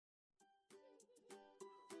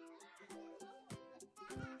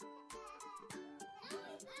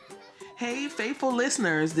Hey, faithful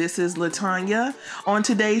listeners, this is Latanya. On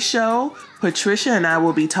today's show, Patricia and I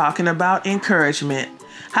will be talking about encouragement.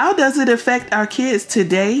 How does it affect our kids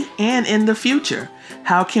today and in the future?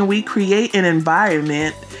 How can we create an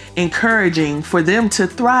environment encouraging for them to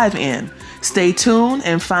thrive in? Stay tuned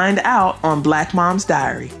and find out on Black Mom's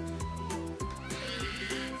Diary.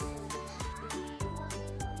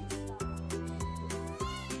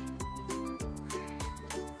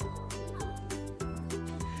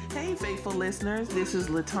 Hey, faithful listeners, this is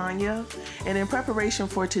Latanya, and in preparation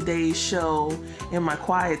for today's show, in my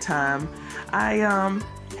quiet time, I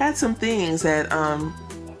had some things that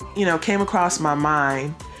came across my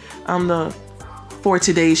mind for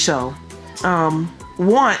today's show.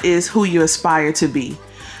 Want is who you aspire to be.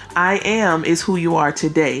 I am is who you are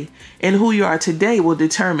today, and who you are today will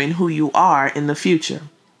determine who you are in the future.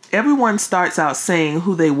 Everyone starts out saying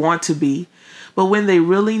who they want to be, but when they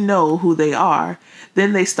really know who they are,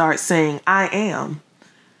 then they start saying, I am.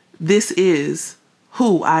 This is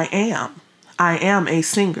who I am. I am a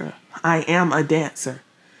singer. I am a dancer.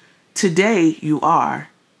 Today you are.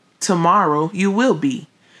 Tomorrow you will be.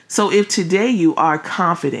 So if today you are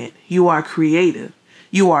confident, you are creative,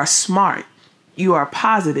 you are smart, you are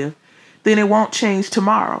positive, then it won't change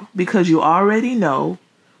tomorrow because you already know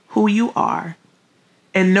who you are,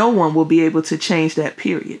 and no one will be able to change that,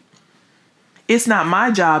 period. It's not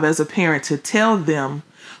my job as a parent to tell them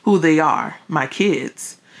who they are, my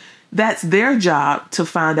kids. That's their job to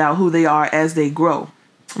find out who they are as they grow.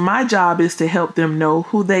 My job is to help them know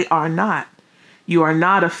who they are not. You are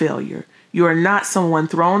not a failure. You are not someone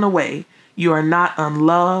thrown away. You are not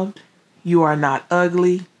unloved. You are not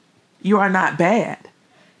ugly. You are not bad.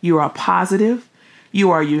 You are positive. You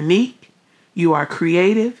are unique. You are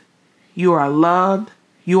creative. You are loved.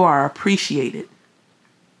 You are appreciated.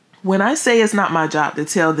 When I say it's not my job to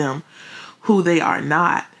tell them who they are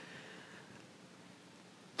not,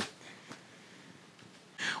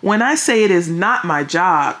 when I say it is not my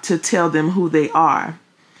job to tell them who they are,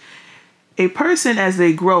 a person as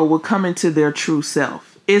they grow will come into their true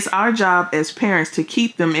self. It's our job as parents to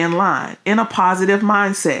keep them in line, in a positive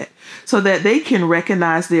mindset, so that they can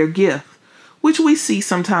recognize their gift, which we see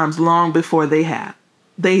sometimes long before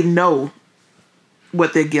they know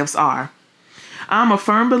what their gifts are. I'm a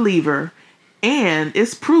firm believer, and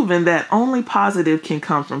it's proven that only positive can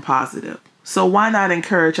come from positive. So why not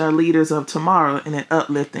encourage our leaders of tomorrow in an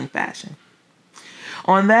uplifting fashion?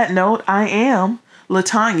 On that note, I am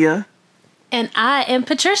Latanya. And I am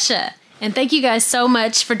Patricia. And thank you guys so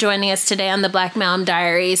much for joining us today on the Black Mom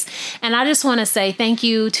Diaries. And I just want to say thank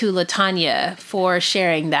you to Latanya for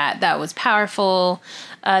sharing that. That was powerful.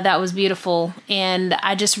 That was beautiful. And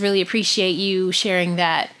I just really appreciate you sharing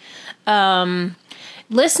that.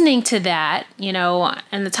 Listening to that,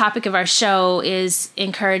 and the topic of our show is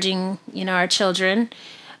encouraging, our children.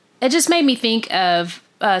 It just made me think of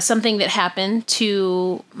something that happened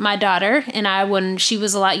to my daughter and I when she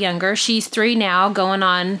was a lot younger. She's 3 now, going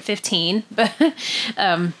on 15, but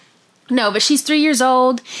but she's 3 years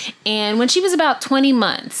old. And when she was about 20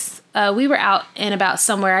 months, we were out and about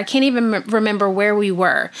somewhere. I can't even remember where we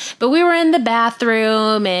were, but we were in the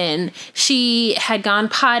bathroom and she had gone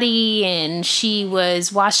potty and she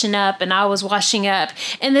was washing up and I was washing up.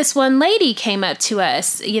 And this one lady came up to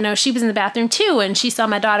us. She was in the bathroom too. And she saw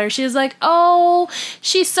my daughter. She was like, "Oh,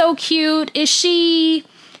 she's so cute. Is she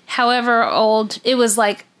however old?" It was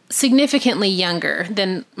like significantly younger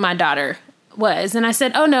than my daughter was. And I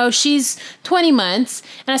said, "Oh no, she's 20 months.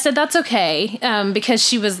 And I said, "That's okay." Because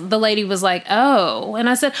the lady was like, "Oh." And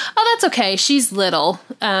I said, "Oh, that's okay. She's little."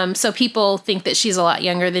 So people think that she's a lot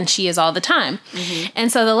younger than she is all the time. Mm-hmm.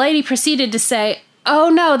 And so the lady proceeded to say, "Oh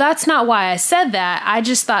no, that's not why I said that. I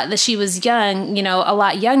just thought that she was young, a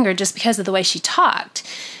lot younger just because of the way she talked."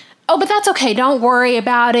 "Oh, but that's okay. Don't worry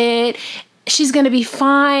about it. She's going to be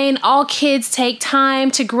fine. All kids take time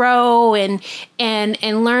to grow and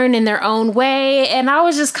learn in their own way." And I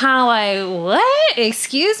was just kind of like, "What?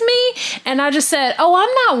 Excuse me?" And I just said, "Oh, I'm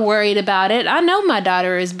not worried about it. I know my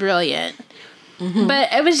daughter is brilliant." Mm-hmm.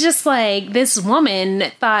 But it was just like this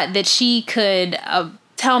woman thought that she could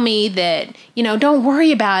tell me that, "Don't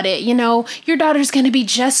worry about it. Your daughter's going to be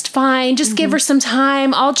just fine. Just give her some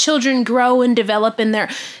time. All children grow and develop in their..."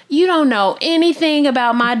 You don't know anything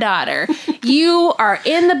about my daughter. You are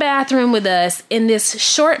in the bathroom with us in this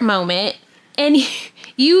short moment and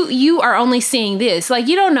you are only seeing this. Like,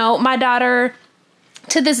 you don't know. My daughter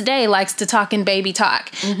to this day likes to talk in baby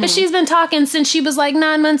talk. But she's been talking since she was like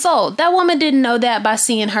 9 months old. That woman didn't know that by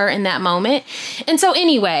seeing her in that moment. And so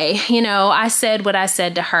anyway, you know, I said what I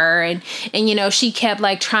said to her, and you know, she kept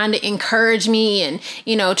like trying to encourage me and,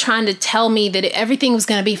 you know, trying to tell me that everything was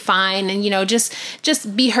going to be fine and, you know, just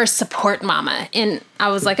be her support mama. And I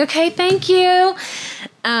was like, okay, thank you.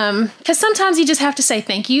 'Cause sometimes you just have to say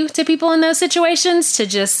thank you to people in those situations to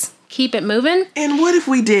just keep it moving. And what if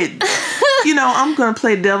we didn't? You know, I'm going to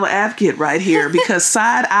play devil advocate right here because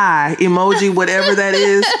side eye emoji, whatever that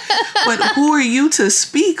is. But who are you to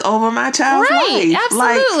speak over my child's life?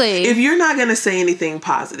 Absolutely. Like, if you're not going to say anything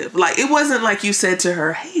positive, like it wasn't like you said to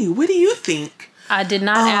her, hey, what do you think? I did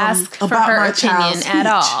not ask for her opinion at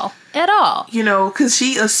all. At all. You know, because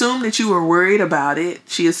she assumed that you were worried about it.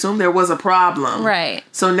 She assumed there was a problem. Right.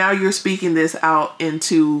 So now you're speaking this out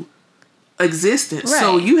into existence. Right.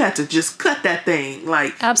 So you had to just cut that thing.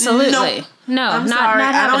 Like, absolutely. No, I'm not sorry.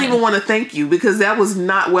 not I don't even want to thank you because that was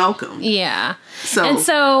not welcome. Yeah.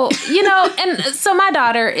 So, you know, and so my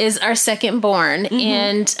daughter is our second born.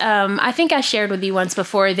 And I think I shared with you once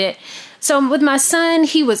before that. So with my son,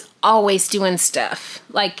 he was always doing stuff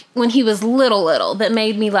like when he was little that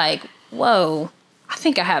made me like, whoa, I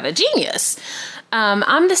think I have a genius.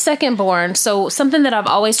 I'm the second born, so something that I've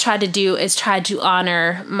always tried to do is try to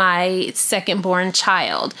honor my second born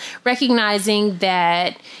child, recognizing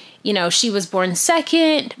that, you know, she was born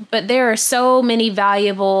second, but there are so many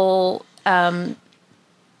valuable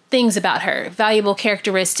things about her, valuable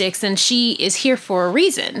characteristics, and she is here for a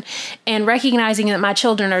reason. And recognizing that my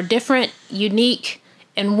children are different, unique,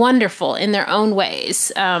 and wonderful in their own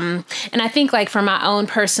ways. And I think like for my own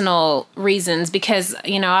personal reasons, because,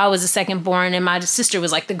 you know, I was a second born and my sister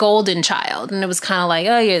was like the golden child. And it was kind of like,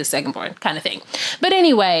 oh, you're the second born kind of thing. But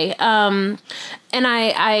anyway, and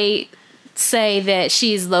I say that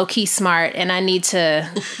she's low-key smart and I need to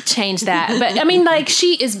change that. But I mean, like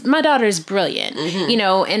my daughter is brilliant, you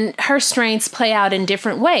know, and her strengths play out in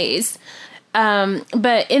different ways.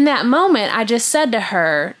 But in that moment, I just said to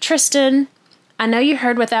her, Tristan, I know you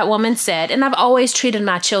heard what that woman said, and I've always treated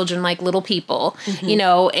my children like little people, you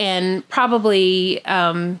know, and probably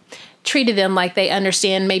treated them like they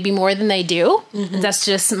understand maybe more than they do. That's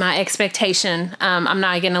just my expectation. I'm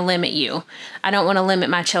not going to limit you. I don't want to limit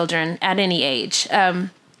my children at any age.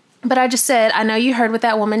 But I just said, I know you heard what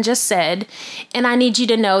that woman just said, and I need you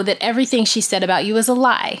to know that everything she said about you is a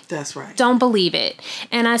lie. That's right. Don't believe it.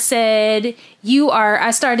 And I said,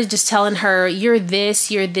 I started just telling her, you're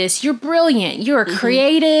this, you're brilliant, you're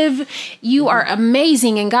creative, you are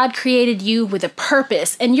amazing, and God created you with a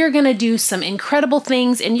purpose, and you're going to do some incredible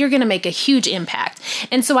things, and you're going to make a huge impact.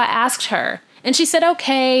 And so I asked her, and she said,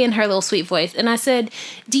 okay, in her little sweet voice. And I said,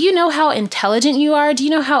 do you know how intelligent you are? Do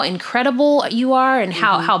you know how incredible you are and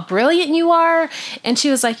how brilliant you are? And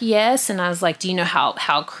she was like, yes. And I was like, do you know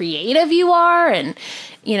how creative you are? And,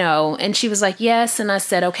 you know, and she was like, yes. And I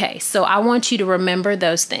said, okay, so I want you to remember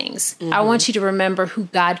those things. I want you to remember who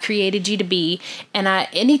God created you to be. And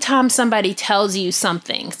anytime somebody tells you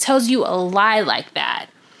something, tells you a lie like that,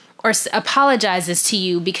 or apologizes to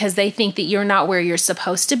you because they think that you're not where you're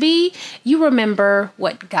supposed to be, you remember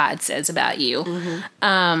what God says about you.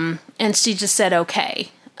 And she just said, okay.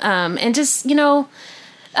 And just, you know,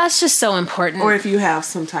 that's just so important. Or if you have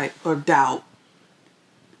some type of doubt,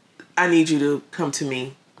 I need you to come to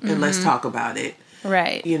me and let's talk about it.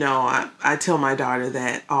 Right. You know, I tell my daughter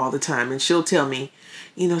that all the time, and she'll tell me,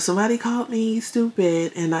 you know, somebody called me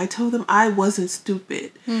stupid, and I told them I wasn't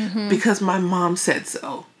stupid because my mom said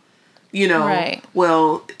so. You know, right.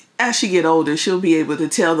 Well, as she get older, she'll be able to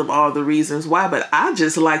tell them all the reasons why. But I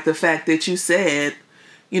just like the fact that you said,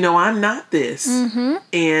 you know, I'm not this.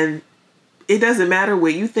 And it doesn't matter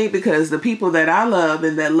what you think because the people that I love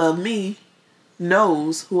and that love me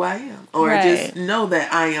knows who I am. Or just know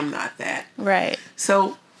that I am not that. Right.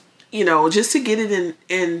 So, you know, just to get it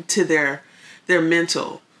into their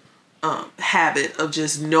mental habit of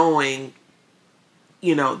just knowing,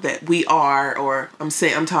 you know, that we are, or I'm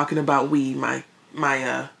talking about we, my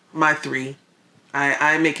three.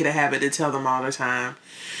 I make it a habit to tell them all the time,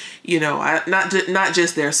 you know, not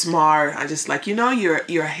just they're smart. I just like, you know,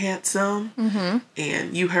 you're handsome,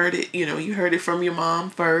 and you heard it from your mom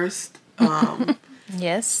first.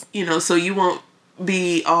 Yes. You know, so you won't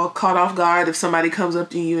be all caught off guard if somebody comes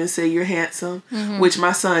up to you and say you're handsome, which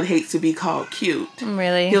my son hates to be called cute.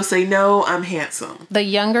 Really? He'll say, no, I'm handsome. The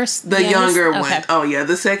younger one. Okay. Oh yeah.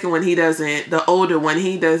 The second one, the older one,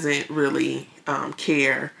 he doesn't really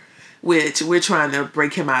care, which we're trying to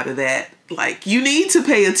break him out of that. Like, you need to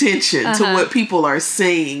pay attention to what people are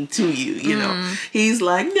saying to you, you know. He's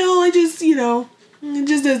like, no, I just, you know, it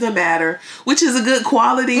just doesn't matter, which is a good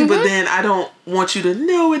quality, but then I don't want you to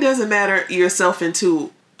know it doesn't matter yourself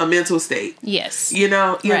into a mental state. Yes. You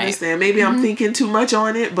know, you understand? Maybe I'm thinking too much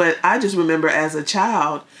on it, but I just remember as a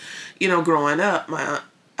child, you know, growing up, my aunt,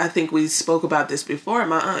 I think we spoke about this before,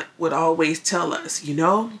 my aunt would always tell us, you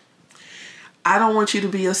know, I don't want you to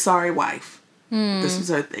be a sorry wife. This was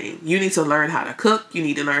her thing. You need to learn how to cook. You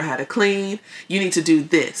need to learn how to clean. You need to do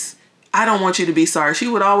this. I don't want you to be sorry. She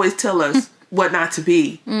would always tell us what not to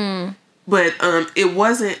be. But it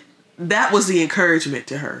wasn't, that was the encouragement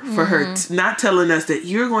to her, for her not telling us that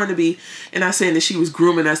you're going to be, and not saying that she was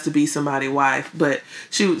grooming us to be somebody's wife, but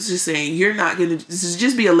she was just saying, you're not going to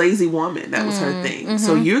just be a lazy woman. That was her thing.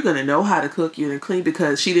 So you're going to know how to cook, you're going to clean,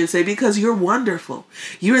 because she didn't say, because you're wonderful.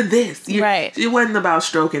 You're this. Right. It wasn't about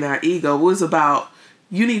stroking our ego. It was about,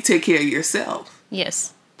 you need to take care of yourself.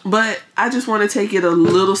 Yes. But I just want to take it a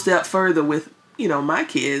little step further with, you know, my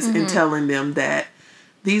kids and telling them that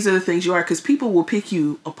these are the things you are, because people will pick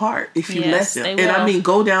you apart if you let them. And I mean,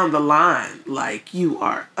 go down the line like, you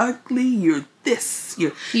are ugly, you're this,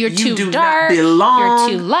 you're too do dark, not belong,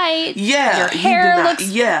 you're too light, yeah, your hair you do not,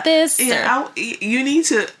 looks this. You need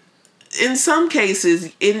to, in some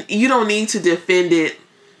cases, you don't need to defend it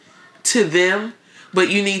to them,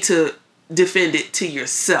 but you need to defend it to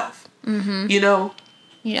yourself. You know,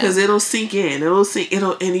 because it'll sink in,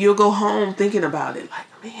 and you'll go home thinking about it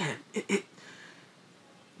like, man,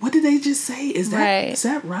 what did they just say? Is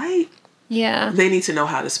that right? Yeah. They need to know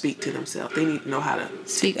how to speak to themselves. They need to know how to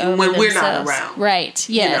speak over when themselves. We're not around. Right.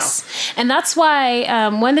 Yes. You know? And that's why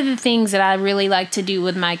one of the things that I really like to do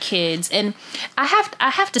with my kids, and I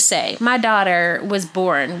have to say, my daughter was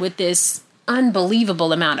born with this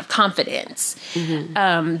unbelievable amount of confidence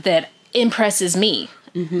that impresses me.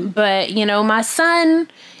 But, you know, my son,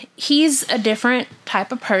 he's a different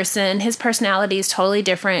type of person. His personality is totally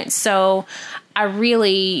different. So I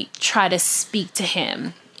really try to speak to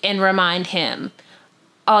him and remind him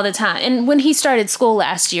all the time. And when he started school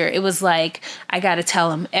last year, it was like, I got to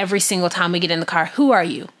tell him every single time we get in the car, who are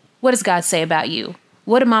you? What does God say about you?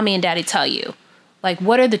 What did mommy and daddy tell you? Like,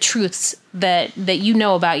 what are the truths that you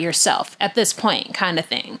know about yourself at this point, kind of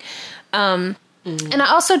thing. And I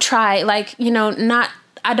also try, like, you know,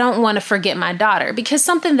 I don't want to forget my daughter, because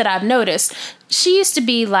something that I've noticed, she used to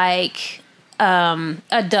be like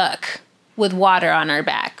a duck with water on her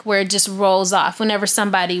back, where it just rolls off whenever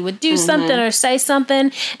somebody would do something or say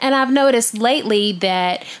something. And I've noticed lately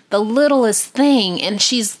that the littlest thing, and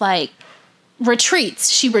she's like, retreats.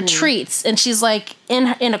 She retreats, and she's like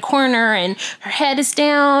in a corner, and her head is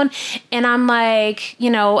down. And I'm like, you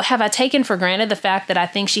know, have I taken for granted the fact that I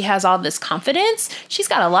think she has all this confidence? She's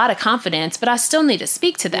got a lot of confidence, but I still need to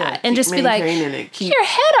speak to that and just be like, keep your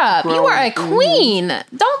head up. Growing. You are a queen.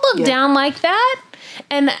 Don't look down like that.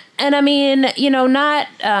 And I mean, you know, not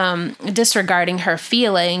disregarding her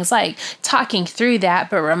feelings, like talking through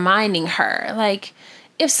that, but reminding her, like,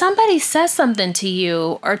 if somebody says something to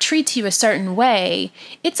you or treats you a certain way,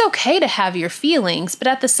 it's okay to have your feelings, but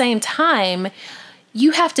at the same time,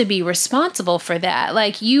 you have to be responsible for that.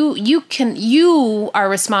 Like, you are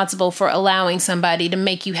responsible for allowing somebody to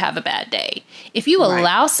make you have a bad day. If you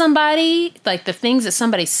allow somebody, like the things that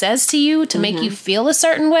somebody says to you to make you feel a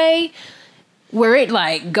certain way, where it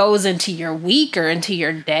like goes into your week or into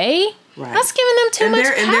your day, that's giving them too much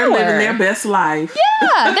power. And they're living their best life.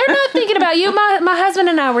 Yeah, they're not thinking about you. My husband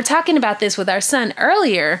and I were talking about this with our son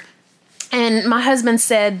earlier, and my husband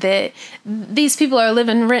said that these people are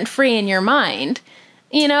living rent-free in your mind.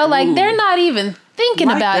 You know, like they're not even thinking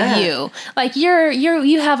about you. Like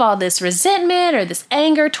you have all this resentment or this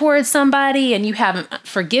anger towards somebody, and you haven't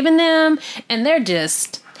forgiven them, and they're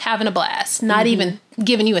just having a blast, not even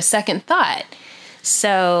giving you a second thought.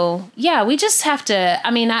 So yeah, we just have to.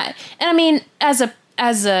 I mean,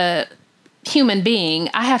 as a human being,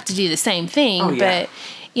 I have to do the same thing. But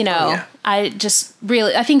you know, I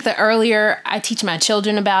think the earlier I teach my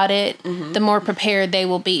children about it, the more prepared they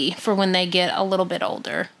will be for when they get a little bit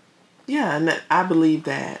older. Yeah, and I believe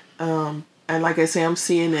that. And like I say, I'm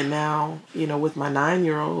seeing it now. You know, with my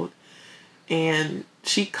 9-year-old, and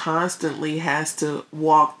she constantly has to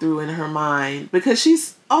walk through in her mind, because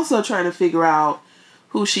she's also trying to figure out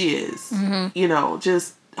who she is, you know,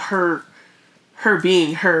 just her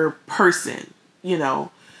being her person, you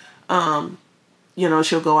know,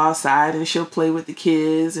 she'll go outside and she'll play with the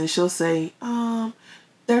kids and she'll say,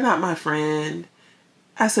 they're not my friend.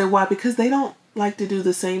 I said, why? Because they don't like to do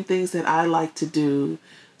the same things that I like to do.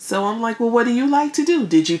 So I'm like, well, what do you like to do?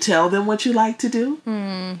 Did you tell them what you like to do?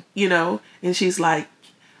 You know? And she's like,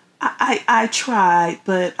 I tried,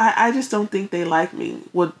 but I just don't think they like me.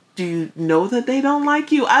 Well, do you know that they don't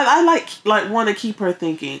like you? I like want to keep her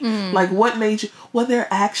thinking, like, what made you? Well, their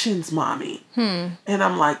actions, mommy. And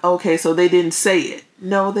I'm like, okay, so they didn't say it.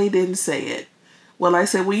 No, they didn't say it. Well, I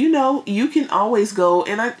said, well, you can always go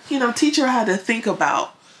and teach her how to think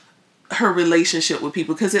about her relationship with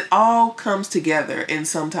people, because it all comes together in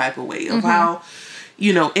some type of way of how,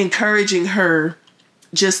 encouraging her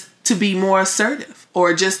just to be more assertive,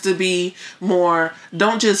 or just to be more,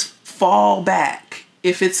 don't just fall back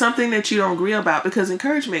if it's something that you don't agree about, because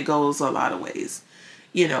encouragement goes a lot of ways.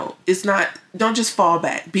 It's not, don't just fall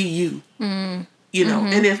back, be you, and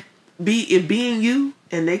if being you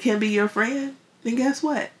and they can be your friend, then guess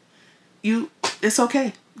what? It's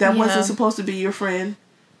okay. That wasn't supposed to be your friend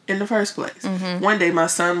in the first place. One day my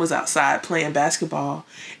son was outside playing basketball,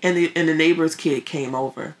 and the neighbor's kid came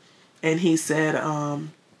over, and he said,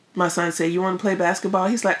 my son said, you want to play basketball?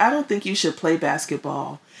 He's like, I don't think you should play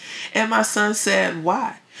basketball. And my son said,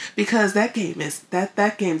 why? Because that game,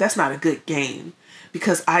 that's not a good game,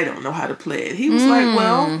 because I don't know how to play it. He was like,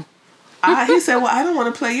 well, he said, well, I don't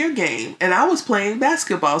want to play your game. And I was playing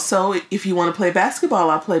basketball. So if you want to play basketball,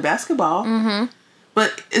 I'll play basketball.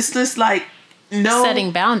 But it's just like, no.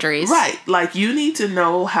 Setting boundaries. Right. Like, you need to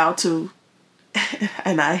know how to,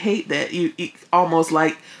 and I hate that you almost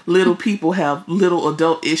like little people have little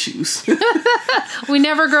adult issues. We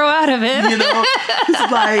never grow out of it.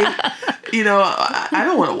 It's like, I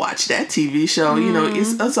don't want to watch that TV show.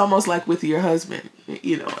 It's almost like with your husband,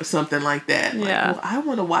 or something like that. Like, well, I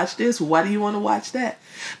want to watch this. Why do you want to watch that?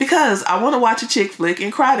 Because I want to watch a chick flick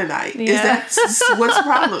and cry tonight. Yeah. Is that what's the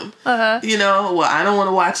problem? Well, I don't want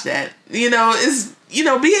to watch that. It's,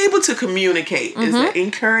 be able to communicate is the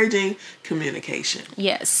encouraging communication.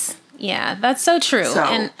 Yes. Yeah, that's so true.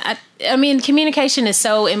 And I mean, communication is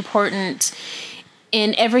so important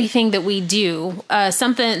in everything that we do.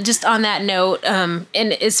 Something just on that note, and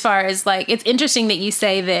as far as like, it's interesting that you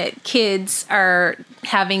say that kids are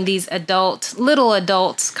having these little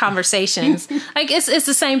adult conversations. Like, it's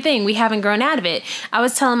the same thing. We haven't grown out of it. I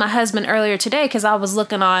was telling my husband earlier today, because I was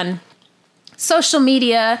looking on social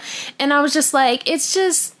media, and I was just like, it's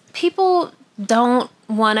just, people don't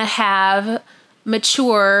want to have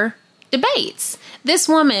mature debates. This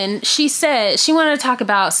woman, she said she wanted to talk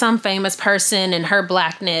about some famous person and her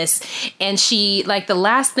blackness, and she, like, the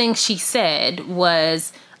last thing she said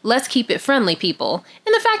was, let's keep it friendly, people.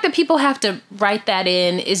 And the fact that people have to write that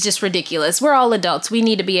in is just ridiculous. We're all adults. We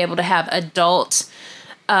need to be able to have not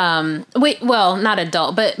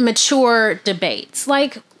adult, but mature debates.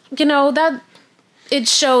 Like, that it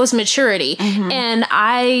shows maturity. And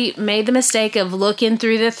I made the mistake of looking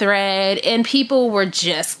through the thread, and people were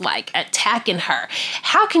just like attacking her.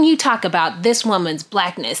 How can you talk about this woman's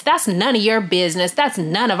blackness? That's none of your business. That's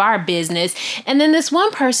none of our business. And then this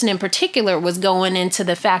one person in particular was going into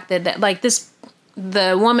the fact that like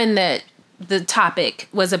the woman that the topic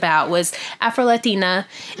was about was Afro-Latina.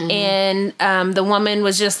 And the woman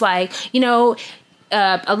was just like,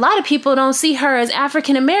 a lot of people don't see her as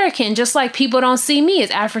African-American, just like people don't see me as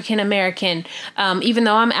African-American, even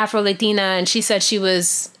though I'm Afro-Latina. And she said she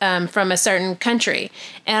was from a certain country.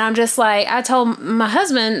 And I'm just like, I told my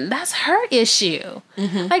husband, that's her issue.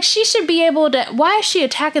 Like, she should be able to, why is she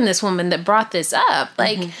attacking this woman that brought this up?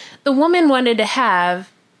 Like, the woman wanted to have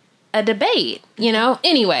a debate,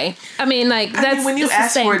 Anyway, I mean, like, when you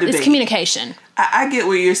ask for a debate, it's communication. I get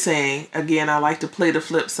what you're saying. Again, I like to play the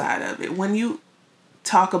flip side of it. When you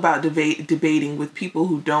talk about debating with people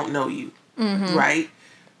who don't know you, right?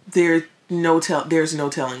 There's no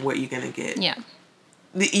telling what you're gonna get. Yeah,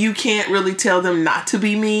 you can't really tell them not to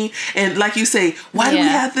be mean, and like you say, why do we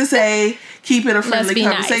have to say keep it a friendly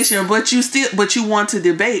conversation? Nice. But you want to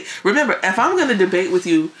debate. Remember, if I'm gonna debate with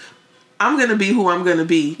you, I'm going to be who I'm going to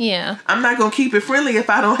be. Yeah. I'm not going to keep it friendly if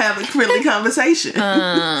I don't have a friendly conversation.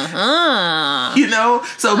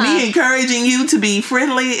 So me encouraging you to be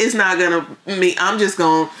friendly is not going to me. I'm just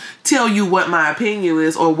going to tell you what my opinion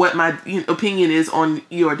is, or what my opinion is on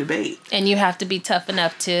your debate. And you have to be tough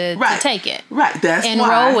enough to take it. Right.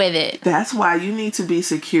 Roll with it. That's why you need to be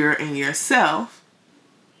secure in yourself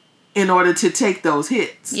in order to take those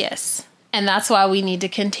hits. Yes. And that's why we need to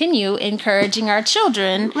continue encouraging our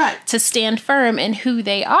children to stand firm in who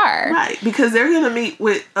they are. Right, because they're going to meet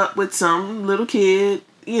with some little kid.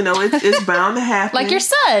 It's bound to happen. Like your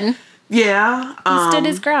son. Yeah. He stood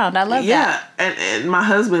his ground. I love that. Yeah, and my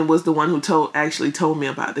husband was the one who told me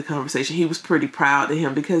about the conversation. He was pretty proud of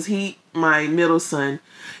him, because my middle son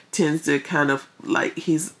tends to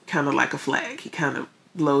he's kind of like a flag. He kind of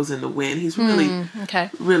blows in the wind. He's really,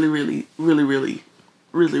 really, really, really,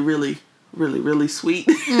 really, really, really really, really sweet,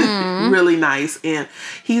 really nice. And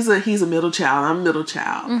he's a middle child. I'm a middle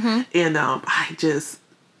child. And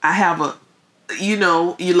I have a, you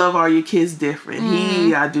love all your kids different.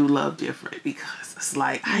 I do love different because it's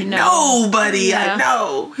like, I know, buddy, I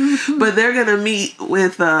know. But they're going to meet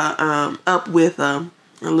with, up with a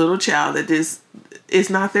little child that it's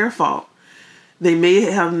not their fault. They may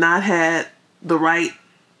have not had the right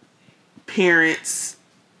parents.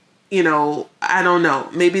 I don't know.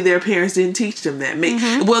 Maybe their parents didn't teach them that.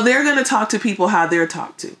 Well, they're going to talk to people how they're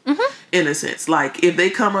talked to, in a sense. Like, if they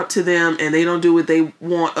come up to them and they don't do what they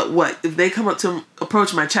want, if they come up to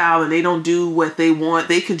approach my child and they don't do what they want,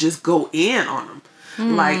 they could just go in on them.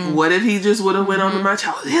 Like, what if he just would have went on to my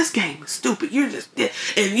child? This game is stupid. You're just,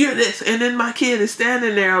 and you're this. And then my kid is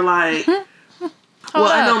standing there like,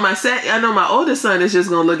 I know my oldest son is just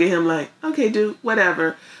going to look at him like, okay, dude,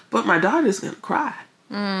 whatever. But my daughter's going to cry.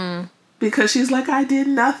 Because she's like, I did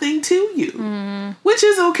nothing to you, which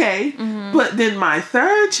is okay. But then my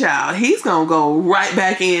third child, he's going to go right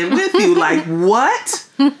back in with you. Like, what?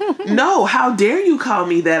 No, how dare you call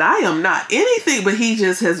me that? I am not anything. But he's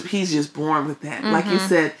just born with that. Like you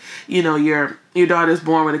said, your daughter's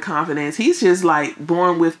born with a confidence. He's just like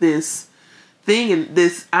born with this thing and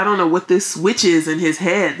this, I don't know what this switch is in his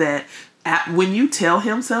head that when you tell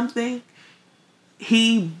him something,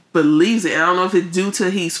 he believes it. I don't know if it's due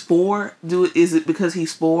to he's 4. Is it because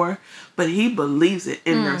he's 4? But he believes it.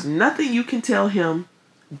 And there's nothing you can tell him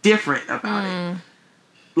different about it.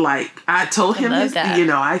 Like, I told him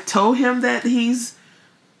I told him that he's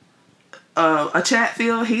a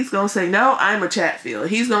Chatfield. He's going to say, no, I'm a Chatfield.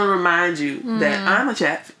 He's going to remind you that I'm a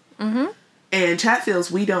Chatfield. And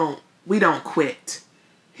Chatfields, we don't quit.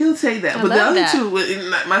 He'll say that. But the other two,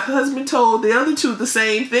 my husband told the other two the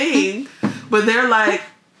same thing. But they're like,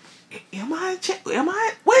 am I?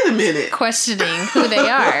 Wait a minute. Questioning who they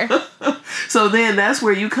are. So then that's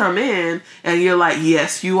where you come in and you're like,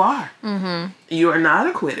 yes, you are. You are not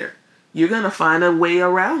a quitter. You're going to find a way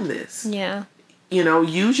around this. Yeah.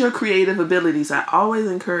 Use your creative abilities. I always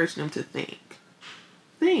encourage them to think.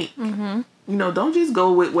 Don't just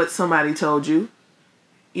go with what somebody told you.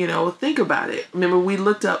 Think about it. Remember, we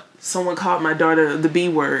looked up, someone called my daughter the B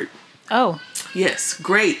word. Oh. Yes,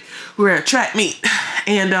 great. We were at track meet,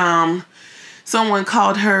 and someone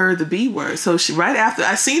called her the B word. So right after,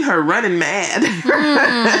 I seen her running mad.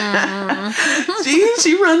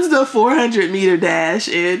 She runs the 400-meter dash,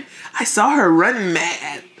 and I saw her running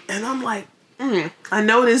mad, and I'm like, I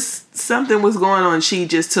noticed something was going on. She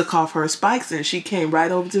just took off her spikes, and she came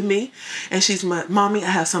right over to me, and she's like, Mommy,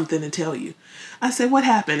 I have something to tell you. I said, what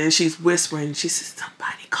happened? And she's whispering. She says,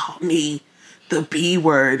 somebody called me the B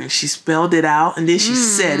word, and she spelled it out, and then she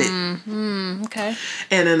said it. Okay.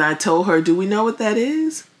 And then I told her, do we know what that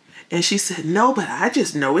is? And she said, no, but I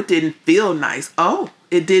just know it didn't feel nice. Oh,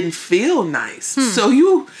 it didn't feel nice. So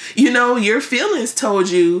your feelings told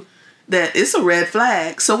you that it's a red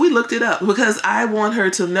flag. So we looked it up because I want her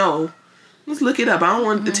to know. Let's look it up. I don't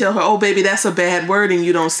want to tell her, oh, baby, that's a bad word and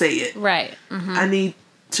you don't say it. Right. I need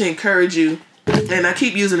to encourage you. And I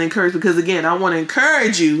keep using encourage because, again, I want to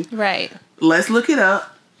encourage you. Right. Let's look it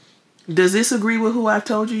up. Does this agree with who I've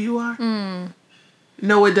told you are?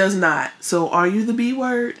 No, it does not. So are you the B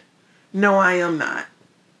word? No, I am not.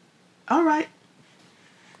 All right.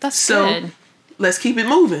 That's good. So let's keep it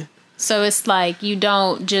moving. So it's like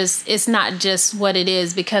it's not just what it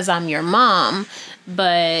is because I'm your mom,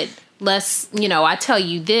 but I tell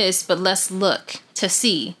you this, but let's look to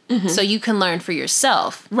see so you can learn for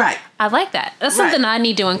yourself. Right. I like that. That's something I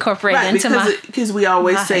need to incorporate into because we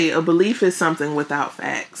always say a belief is something without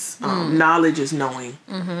facts. Knowledge is knowing.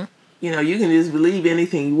 You can just believe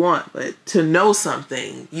anything you want, but to know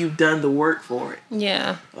something, you've done the work for it.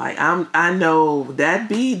 Yeah. Like I know that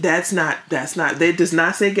that's not, they does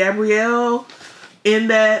not say Gabrielle in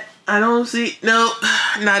that. I don't see, no,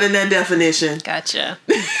 not in that definition. Gotcha.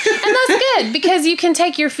 And that's good because you can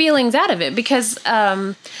take your feelings out of it because,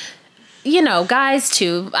 guys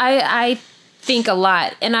too, I think a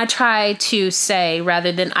lot and I try to say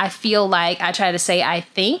rather than I feel like, I try to say I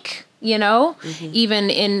think, even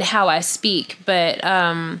in how I speak, but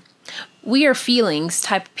we are feelings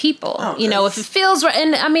type of people. If it feels right,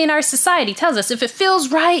 and I mean, our society tells us if it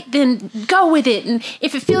feels right, then go with it, and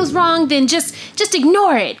if it feels wrong, then just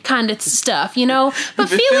ignore it, kind of stuff. But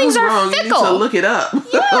feelings are wrong, fickle. You need to look it up,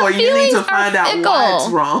 yeah, or you need to find out why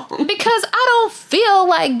it's wrong. Because I don't feel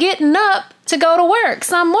like getting up to go to work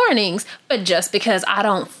some mornings, but just because I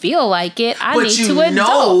don't feel like it, I need to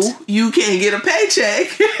adult. Know you can't get a paycheck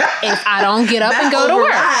if I don't get up and go to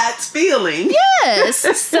work. That's feeling. Yes.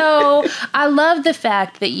 So I love the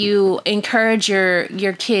fact that you encourage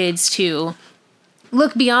your kids to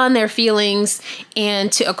look beyond their feelings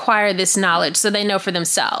and to acquire this knowledge so they know for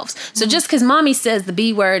themselves. So just because mommy says the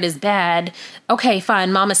B word is bad, okay,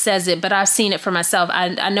 fine, mama says it, but I've seen it for myself.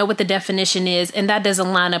 I know what the definition is, and that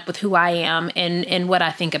doesn't line up with who I am and what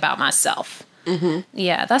I think about myself. Mm-hmm.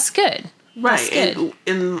 Yeah, that's good. Right. That's good.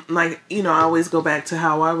 And like, I always go back to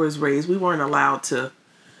how I was raised. We weren't allowed to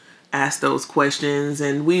ask those questions,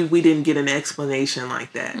 and we didn't get an explanation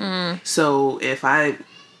like that. So if I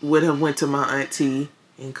would have went to my auntie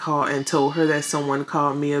and told her that someone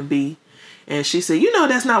called me a B, and she said,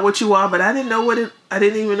 that's not what you are, but I didn't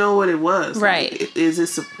even know what it was. Right.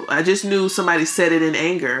 Like, I just knew somebody said it in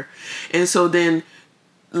anger. And so then,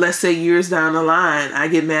 let's say years down the line, I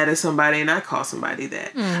get mad at somebody and I call somebody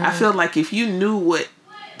that. I feel like if you knew what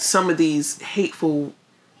some of these hateful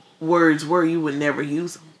words were, you would never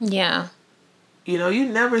use them. Yeah. You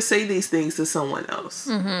never say these things to someone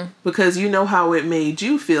else because you know how it made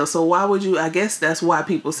you feel. So why would you? I guess that's why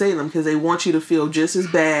people say them, because they want you to feel just as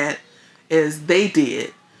bad as they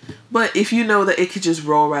did. But if you know that it could just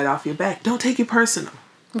roll right off your back, don't take it personal.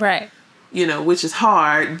 Right. Which is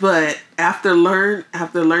hard. But after learning,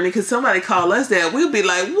 because somebody call us that, we'll be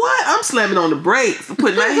like, what? I'm slamming on the brakes,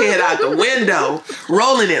 putting my head out the window,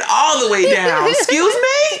 rolling it all the way down. Excuse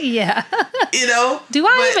me? Yeah. Do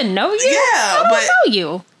I even know you? Yeah. I don't know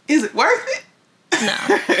you. Is it worth it? No,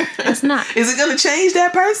 it's not. Is it going to change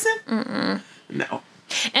that person? No.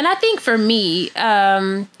 And I think for me,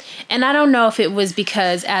 and I don't know if it was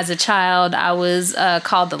because as a child I was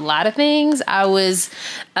called a lot of things. I was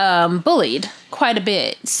bullied quite a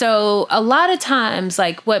bit. So a lot of times,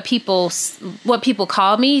 like what people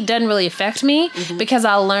call me doesn't really affect me because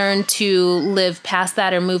I learned to live past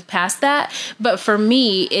that or move past that. But for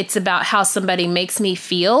me, it's about how somebody makes me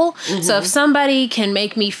feel. So if somebody can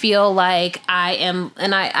make me feel like I am,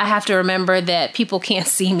 and I have to remember that people can't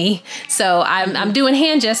see me. So I'm doing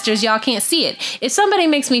hand gestures. Y'all can't see it. If somebody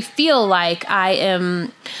makes me feel like I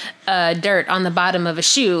am dirt on the bottom of a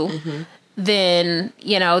shoe, then,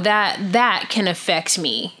 that can affect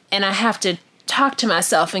me. And I have to talk to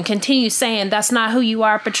myself and continue saying, that's not who you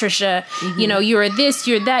are, Patricia. You're this,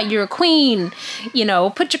 you're that, you're a queen.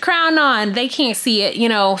 Put your crown on. They can't see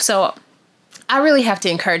it, So I really have to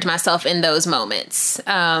encourage myself in those moments.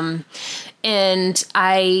 And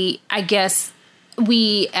I guess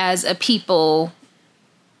we as a people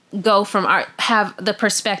go from have the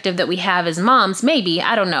perspective that we have as moms, maybe,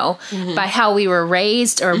 I don't know, by how we were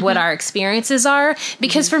raised or what our experiences are.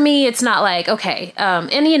 Because for me, it's not like, okay,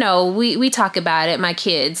 and we talk about it, my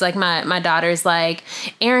kids, like my daughter's like,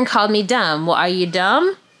 Aaron called me dumb. Well, are you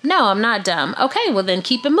dumb? No, I'm not dumb. Okay, well then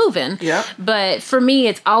keep it moving. Yeah. But for me,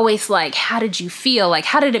 it's always like, how did you feel? Like,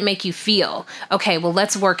 how did it make you feel? Okay, well,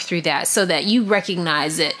 let's work through that so that you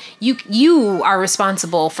recognize it. You are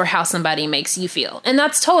responsible for how somebody makes you feel. And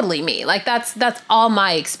that's totally me. Like, that's all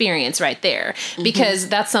my experience right there. Because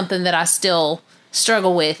that's something that I still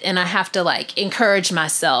struggle with. And I have to, like, encourage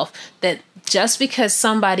myself that just because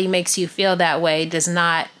somebody makes you feel that way does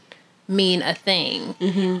not mean a thing.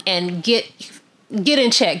 And get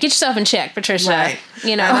in check. Get yourself in check, Patricia. Right.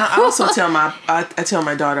 And I also tell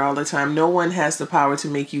my daughter all the time, no one has the power to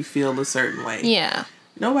make you feel a certain way. Yeah.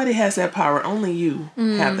 Nobody has that power. Only you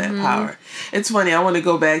have that power. It's funny. I want to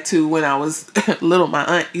go back to when I was little. My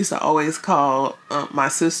aunt used to always call my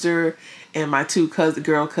sister and my two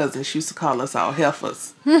girl cousins. She used to call us all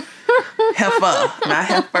heifers. Heifer, not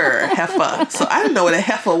heifer, heifer. So I didn't know what a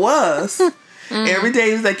heifer was. Every day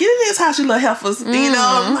he was like, get in this house, you little heifers.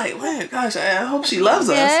 I'm like, man, gosh, I hope she loves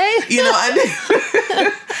us. I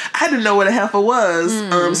didn't know what a heifer was,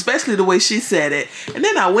 especially the way she said it. And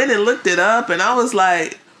then I went and looked it up, and I was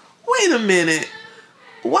like, wait a minute,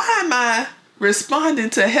 why am I responding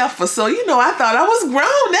to heifer? So, I thought I was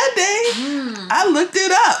grown that day. I looked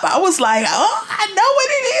it up. I was like, oh, I know what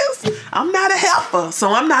it is. I'm not a heifer,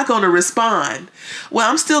 so I'm not going to respond. Well,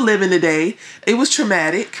 I'm still living today. It was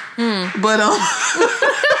traumatic, but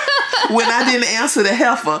when I didn't answer the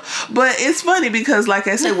heifer. But it's funny because, like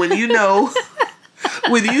I said, when you know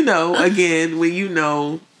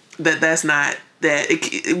that that's not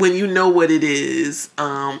that, when you know what it is,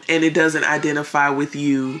 and it doesn't identify with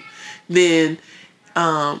you, then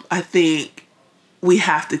I think we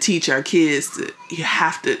have to teach our kids you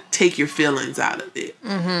have to take your feelings out of it.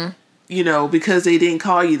 because they didn't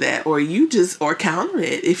call you that, or or counter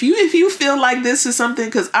it. If you feel like this is something,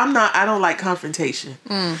 because I don't like confrontation.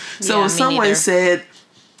 So if someone said,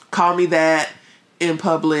 call me that in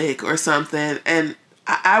public or something, and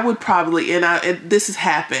I would probably, and this has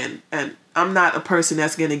happened, and I'm not a person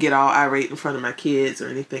that's going to get all irate in front of my kids or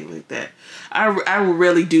anything like that. I will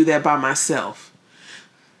really do that by myself.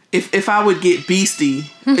 If I would get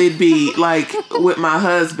beastie, it'd be like with my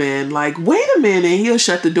husband, like, wait a minute, he'll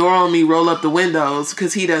shut the door on me, roll up the windows,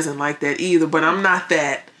 because he doesn't like that either. But I'm not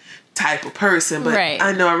that type of person. But right.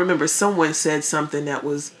 I remember someone said something that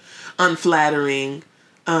was unflattering,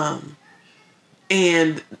 and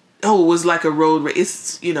it was like a road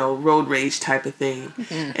rage type of thing.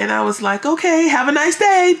 Mm-hmm. And I was like, okay, have a nice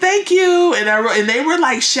day, thank you. And they were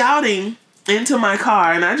like shouting into my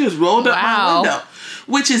car, and I just rolled up my window.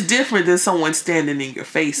 Which is different than someone standing in your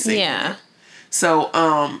face saying that. So,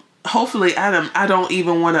 hopefully I don't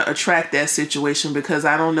even want to attract that situation, because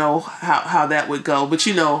I don't know how that would go. But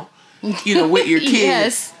with your kids,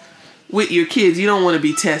 yes. With your kids, you don't want to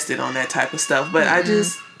be tested on that type of stuff. But I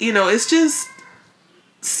just, it's just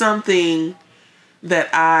something that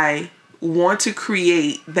I want to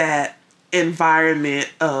create, that environment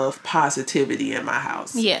of positivity in my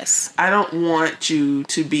house. Yes. I don't want you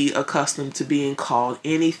to be accustomed to being called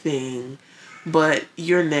anything but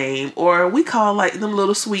your name, or we call like them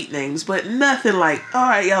little sweet names, but nothing like, all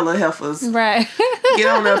right, y'all little heifers. Right. Get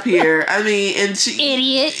on up here. I mean, and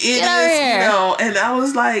Idiot. Get over here. And I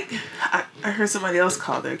was like, I heard somebody else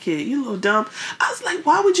call their kid, you little dumb. I was like,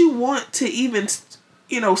 why would you want to even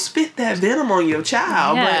spit that venom on your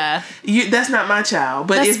child? Yeah. But that's not my child.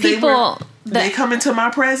 But if they come into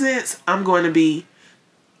my presence, I'm going to be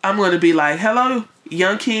like, hello,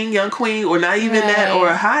 young king, young queen, or not even that,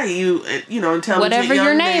 or hi, you, intelligent whatever young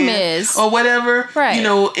your name man, is, or whatever, right.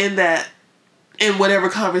 In whatever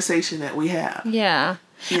conversation that we have. Yeah.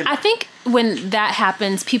 I think when that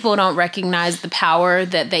happens, people don't recognize the power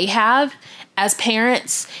that they have as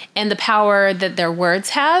parents and the power that their words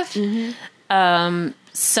have. Mm-hmm.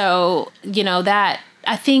 So, that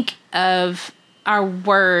I think of our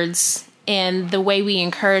words and the way we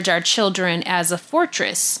encourage our children as a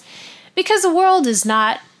fortress, because the world is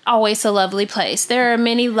not always a lovely place. There are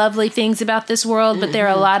many lovely things about this world, but there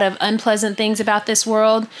are a lot of unpleasant things about this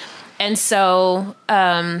world. And so,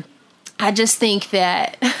 I just think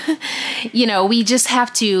that, we just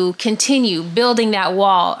have to continue building that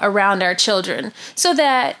wall around our children so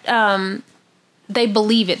that, they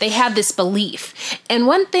believe it. They have this belief. And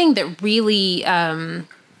one thing that really,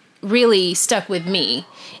 really stuck with me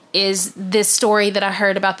is this story that I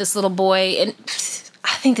heard about this little boy. And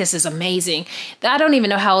I think this is amazing. I don't even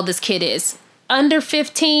know how old this kid is. Under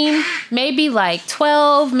 15, maybe like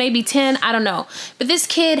 12, maybe 10. I don't know. But this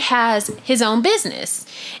kid has his own business.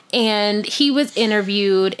 And he was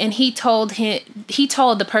interviewed, and he told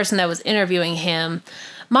the person that was interviewing him,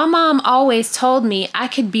 my mom always told me I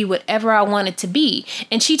could be whatever I wanted to be.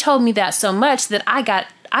 And she told me that so much that I got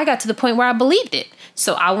to the point where I believed it.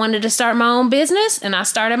 So I wanted to start my own business, and I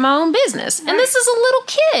started my own business. Right. And this is a little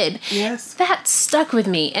kid. Yes. That stuck with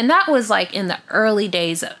me. And that was like in the early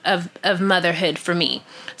days of motherhood for me.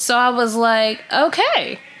 So I was like,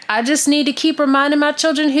 okay, I just need to keep reminding my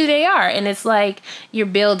children who they are. And it's like you're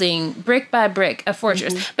building brick by brick a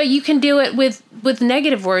fortress. Mm-hmm. But you can do it with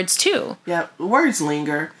negative words too. Yeah, words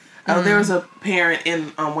linger. There was a parent in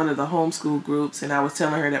one of the homeschool groups, and I was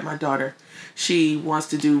telling her that my daughter, she wants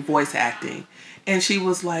to do voice acting. And she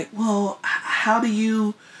was like, well, how do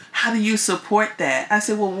you support that? I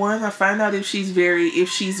said, well, one, I find out if she's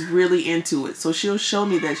really into it. So she'll show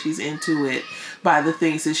me that she's into it by the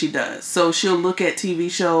things that she does. So she'll look at TV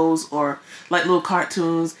shows or like little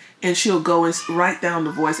cartoons, and she'll go and write down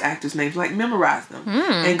the voice actors' names, like memorize them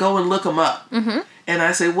and go and look them up. Mm-hmm. And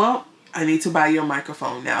I say, well, I need to buy you a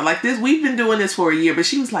microphone now. Like this, we've been doing this for a year, but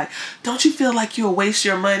she was like, don't you feel like you'll waste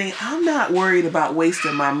your money? I'm not worried about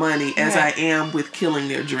wasting my money as I am with killing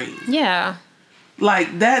their dreams. Yeah.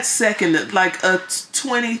 Like that second, like a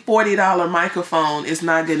 $20, $40 microphone is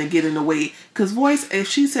not going to get in the way. Because if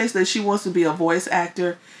she says that she wants to be a voice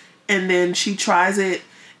actor and then she tries it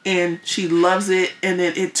and she loves it, and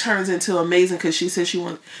then it turns into amazing because she says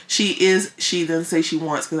she doesn't say she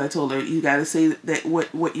wants, because I told her, you got to say that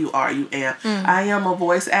what you are, you am. Mm-hmm. I am a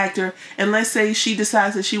voice actor. And let's say she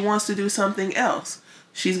decides that she wants to do something else.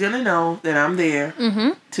 She's going to know that I'm there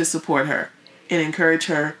to support her and encourage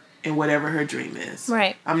her in whatever her dream is.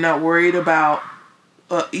 Right. I'm not worried about,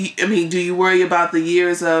 do you worry about the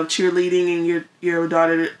years of cheerleading and your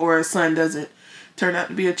daughter or son doesn't turn out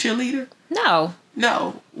to be a cheerleader? No.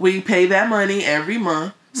 No. We pay that money every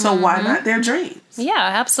month So why not their dreams? Yeah,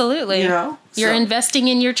 absolutely. You know? You're investing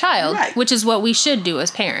in your child, right. which is what we should do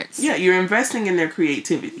as parents. Yeah, you're investing in their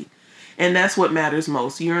creativity. And that's what matters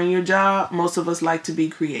most. You're in your job. Most of us like to be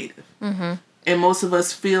creative. Mm-hmm. And most of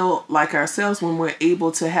us feel like ourselves when we're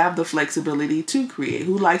able to have the flexibility to create.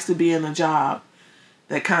 Who likes to be in a job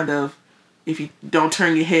that kind of, if you don't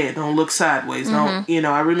turn your head, don't look sideways, don't, you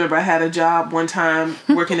know, I remember I had a job one time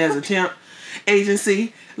working as a temp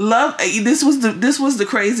agency. This was the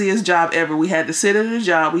craziest job ever. We had to sit at a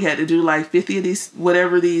job. We had to do like 50 of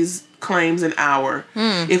these claims an hour.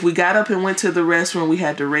 If we got up and went to the restroom, we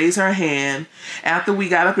had to raise our hand. After we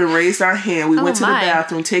got up and raised our hand, we went to the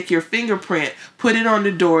bathroom, take your fingerprint, put it on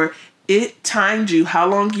the door. It timed you how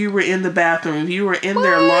long you were in the bathroom. If you were in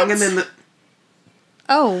there longer than the...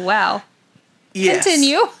 Oh, wow. Yes.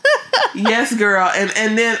 Continue. Yes, girl.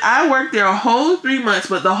 And then I worked there a whole 3 months,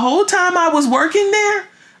 but the whole time I was working there,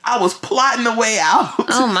 I was plotting the way out.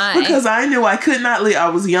 Oh, my. Because I knew I could not leave. I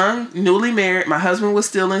was young, newly married. My husband was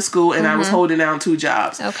still in school, and I was holding down 2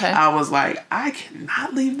 jobs. Okay. I was like, I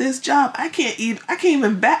cannot leave this job. I can't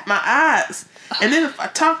even bat my eyes. And then if I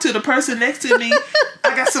talk to the person next to me,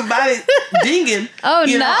 I got somebody dinging. Oh,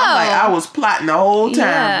 you know, no. I'm like, I was plotting the whole time.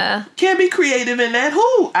 Yeah. Can't be creative in that.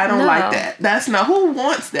 Who? I don't like that. That's not, who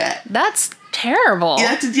wants that? That's terrible.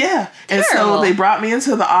 Yeah. And so they brought me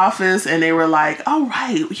into the office and they were like, all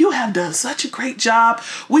right, you have done such a great job.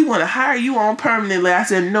 We want to hire you on permanently. I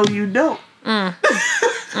said, no, you don't.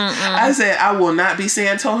 I said, I will not be seeing,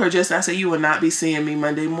 I told her I said, you will not be seeing me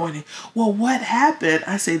Monday morning. Well, what happened?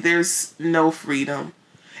 I said, there's no freedom.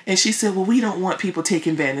 And she said, well, we don't want people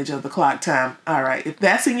taking advantage of the clock time. All right, if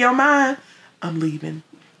that's in your mind, I'm leaving.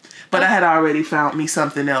 But I had already found me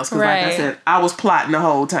something else. Because like I said, I was plotting the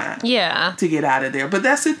whole time. Yeah. To get out of there. But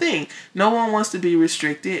that's the thing. No one wants to be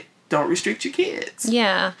restricted. Don't restrict your kids.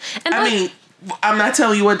 Yeah. And I mean, I'm not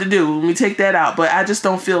telling you what to do. Let me take that out. But I just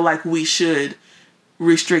don't feel like we should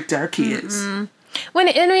restrict our kids.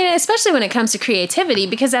 Especially when it comes to creativity,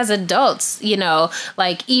 because as adults, you know,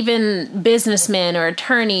 like even businessmen or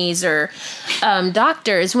attorneys or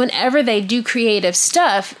doctors, whenever they do creative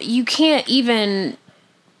stuff, you can't even...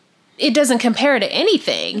 It doesn't compare to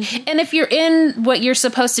anything. And if you're in what you're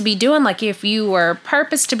supposed to be doing, like if you were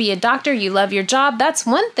purposed to be a doctor, you love your job, that's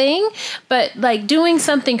one thing. But like doing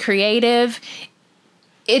something creative,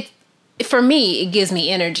 for me, it gives me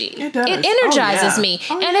energy. It does. It energizes me.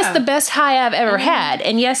 And it's the best high I've ever had.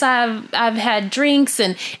 And yes, I've had drinks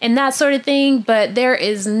and that sort of thing, but there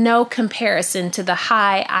is no comparison to the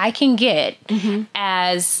high I can get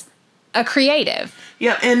as a creative.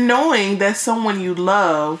 Yeah, and knowing that someone you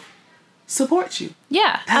love supports you.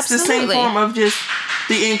 Yeah, that's absolutely. the same form of just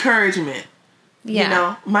the encouragement. Yeah. You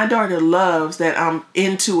know, my daughter loves that I'm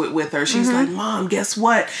into it with her. She's like, Mom, guess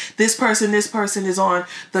what? This person is on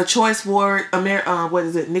the Choice Award, what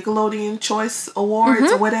is it, Nickelodeon Choice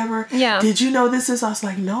Awards or whatever. Yeah. Did you know this is? I was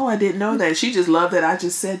like, no, I didn't know that. She just loved that I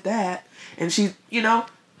just said that. And she, you know,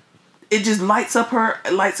 it just lights up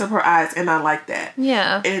her eyes, and I like that.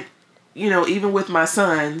 Yeah. And, you know, even with my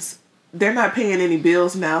sons, they're not paying any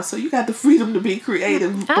bills now, so you got the freedom to be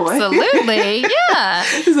creative, boy. Absolutely, yeah.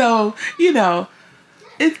 So, you know,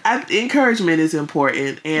 encouragement is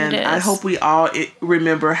important, and I hope we all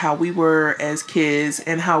remember how we were as kids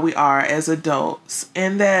and how we are as adults,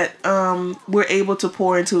 and that we're able to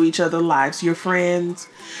pour into each other's lives, your friends,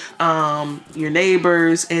 your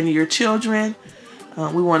neighbors, and your children.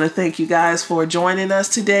 We want to thank you guys for joining us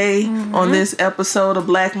today on this episode of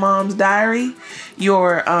Black Mom's Diary.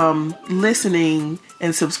 Your listening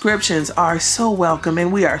and subscriptions are so welcome,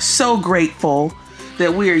 and we are so grateful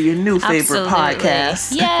that we are your new favorite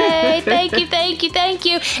podcast. Yay! Thank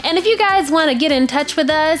you. And if you guys want to get in touch with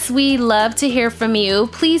us, we love to hear from you.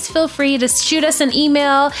 Please feel free to shoot us an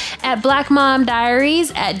email at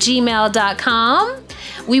blackmomdiaries@gmail.com.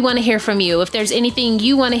 We want to hear from you. If there's anything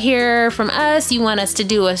you want to hear from us, you want us to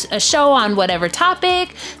do a show on whatever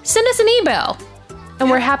topic, send us an email. And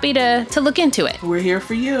we're happy to look into it. We're here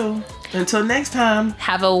for you. Until next time.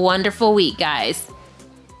 Have a wonderful week, guys.